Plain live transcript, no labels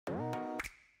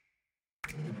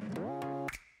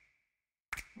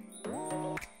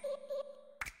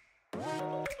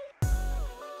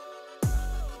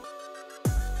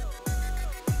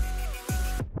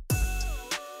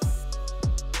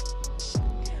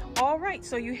right,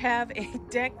 so you have a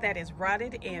deck that is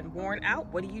rotted and worn out.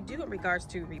 What do you do in regards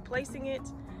to replacing it?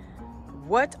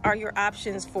 What are your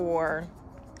options for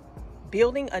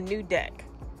building a new deck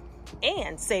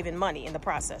and saving money in the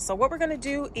process? So what we're going to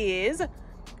do is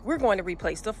we're going to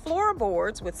replace the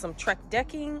floorboards with some Trek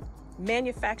decking,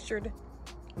 manufactured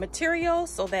material,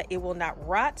 so that it will not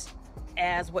rot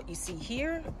as what you see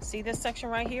here. See this section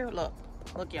right here?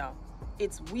 Look y'all,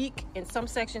 it's weak in some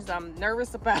sections. I'm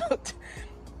nervous about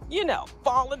you know,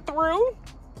 falling through.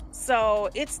 So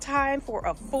it's time for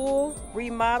a full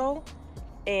remodel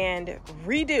and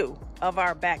redo of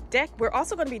our back deck. We're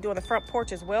also going to be doing the front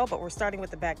porch as well, but we're starting with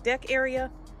the back deck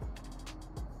area.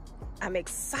 I'm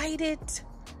excited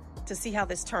to see how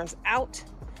this turns out.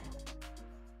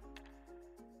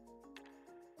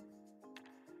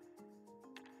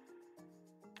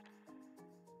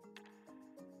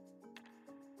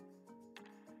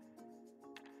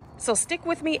 So stick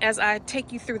with me as I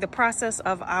take you through the process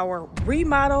of our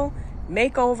remodel,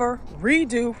 makeover,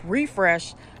 redo,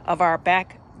 refresh of our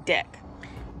back deck.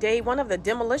 Day 1 of the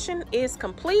demolition is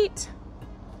complete.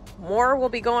 More will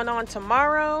be going on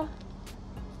tomorrow.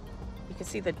 You can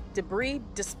see the debris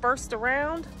dispersed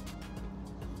around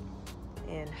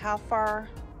and how far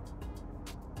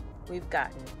we've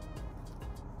gotten.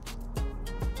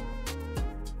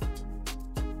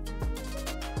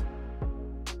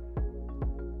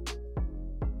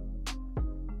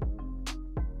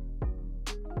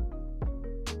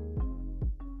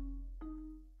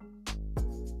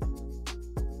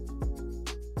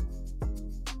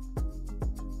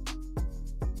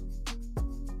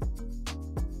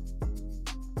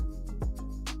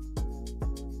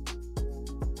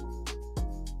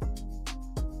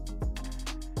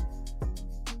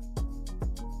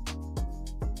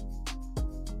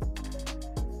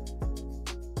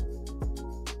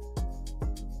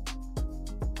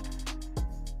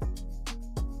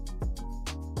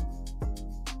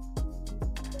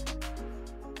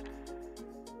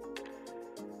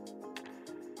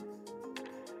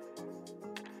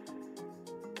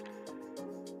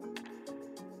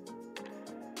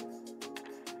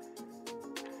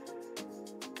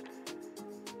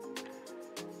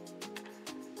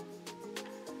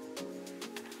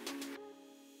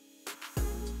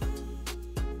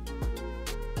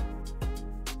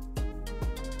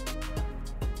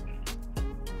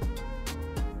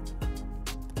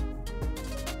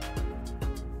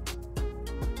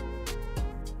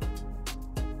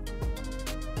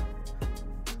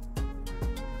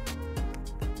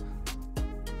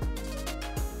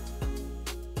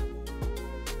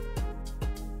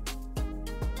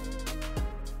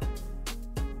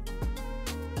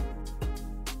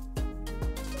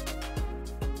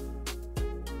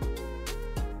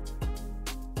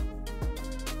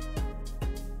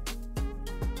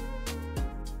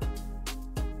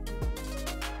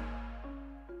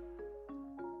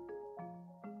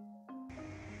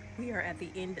 We are at the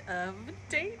end of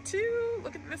day 2.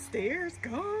 Look at the stairs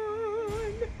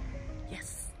gone.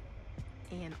 Yes.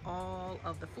 And all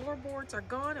of the floorboards are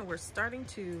gone, and we're starting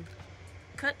to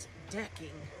cut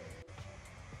decking.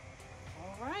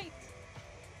 All right.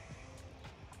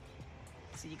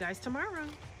 See you guys tomorrow.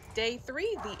 Day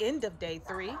 3, the end of day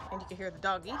 3, and you can hear the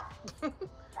doggy. That's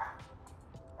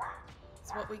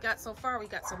what we got so far. We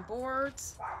got some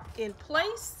boards in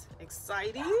place.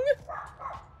 Exciting.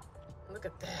 Look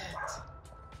at that.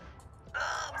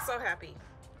 Oh, I'm so happy.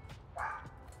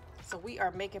 So we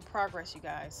are making progress, you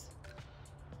guys.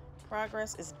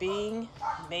 Progress is being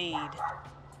made.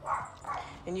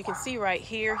 And you can see right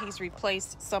here, he's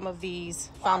replaced some of these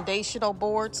foundational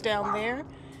boards down there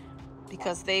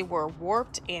because they were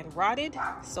warped and rotted.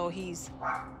 So he's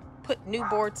put new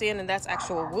boards in, and that's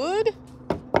actual wood.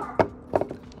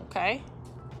 Okay.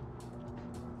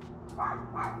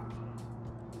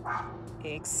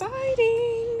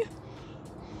 Exciting.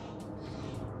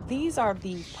 These are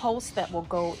the posts that will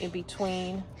go in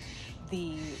between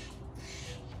the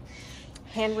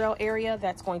handrail area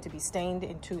that's going to be stained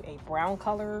into a brown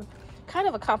color, kind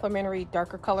of a complementary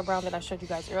darker color brown that I showed you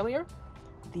guys earlier.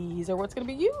 These are what's going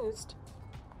to be used.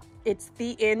 It's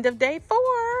the end of day 4.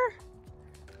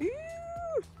 Woo!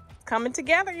 Coming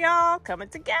together, y'all. Coming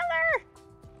together.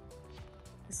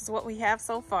 This is what we have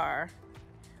so far.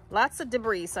 Lots of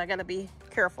debris, so I gotta be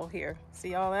careful here.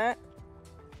 See all that?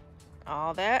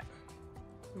 All that?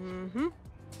 Mm-hmm.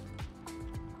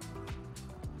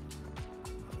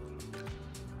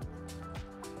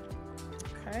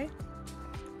 Okay.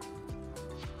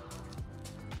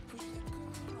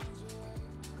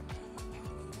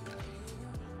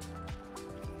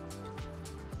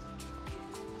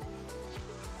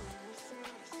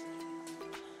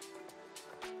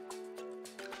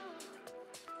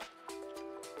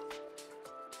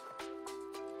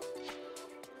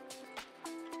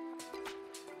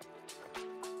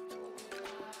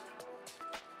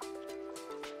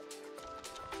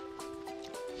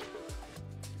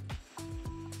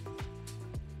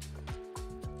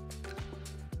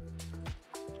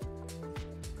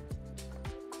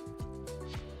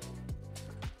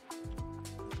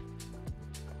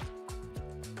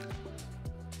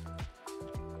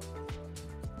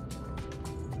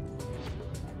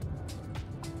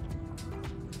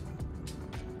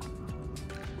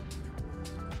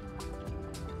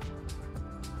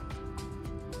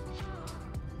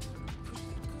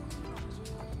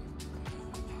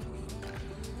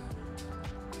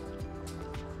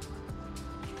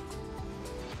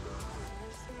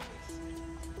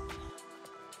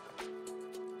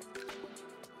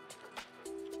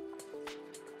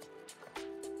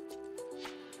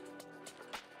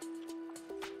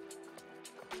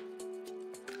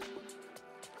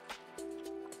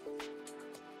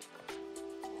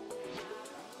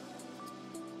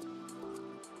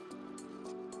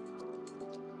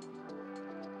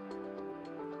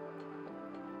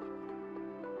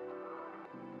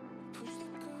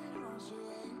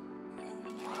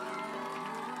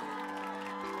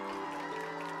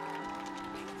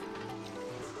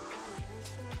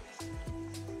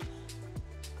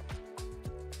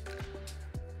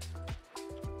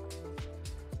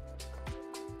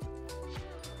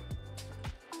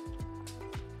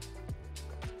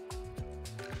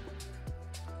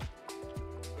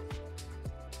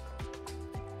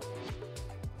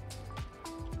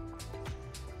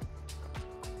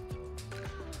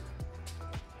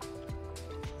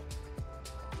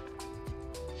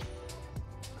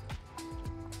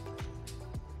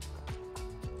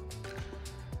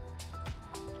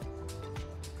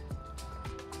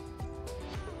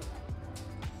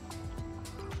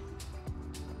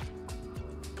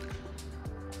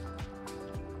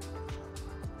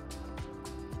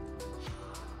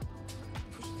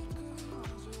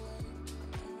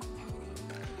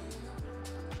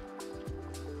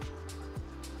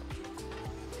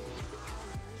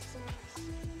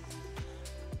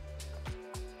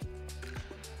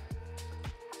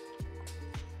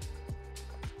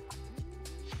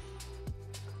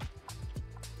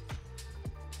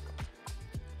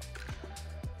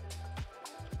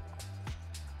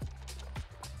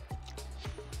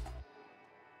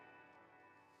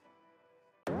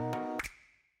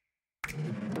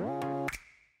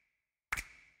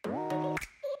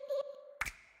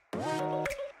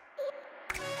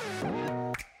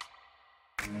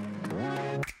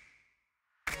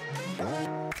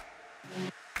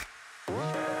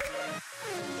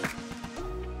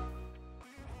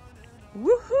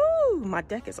 my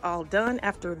deck is all done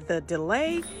after the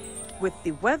delay with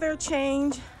the weather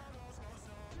change.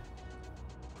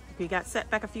 We got set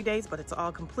back a few days, but it's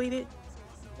all completed.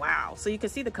 Wow. So you can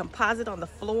see the composite on the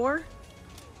floor,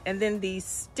 and then these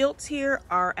stilts here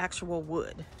are actual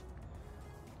wood.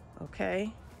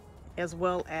 Okay. As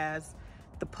well as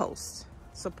the posts,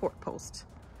 support post.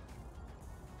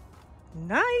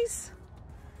 Nice.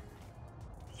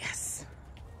 Yes.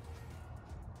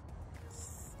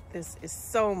 This is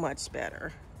so much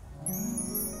better.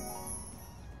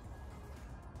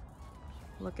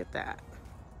 Look at that.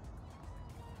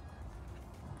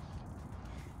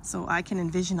 So I can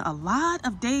envision a lot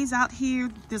of days out here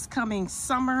this coming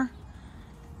summer,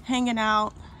 hanging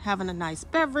out, having a nice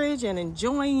beverage and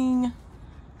enjoying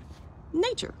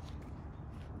nature.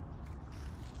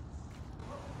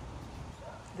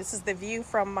 This is the view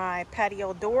from my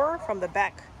patio door from the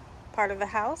back part of the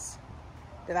house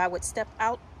that I would step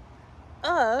out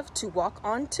of to walk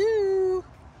onto.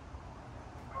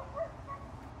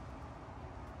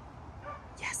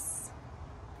 Yes.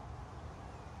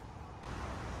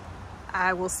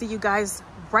 I will see you guys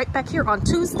right back here on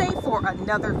Tuesday for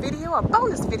another video, a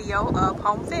bonus video of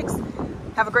Home Fix.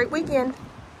 Have a great weekend.